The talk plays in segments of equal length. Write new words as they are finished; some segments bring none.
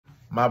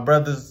My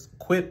brothers,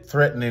 quit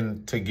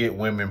threatening to get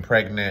women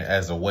pregnant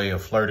as a way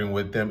of flirting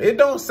with them. It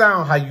don't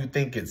sound how you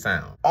think it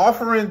sounds.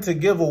 Offering to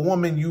give a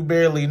woman you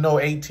barely know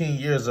 18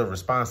 years of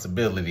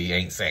responsibility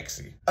ain't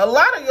sexy. A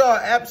lot of y'all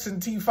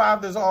absentee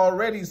fathers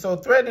already, so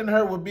threatening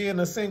her with being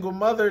a single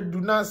mother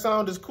do not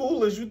sound as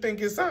cool as you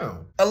think it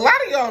sounds. A lot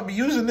of y'all be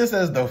using this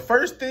as the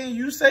first thing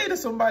you say to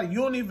somebody.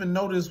 You don't even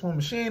know this woman.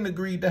 She ain't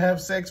agreed to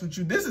have sex with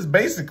you. This is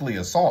basically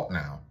assault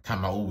now.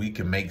 Talking about, oh, we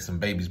can make some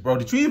babies. Bro,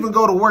 did you even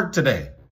go to work today?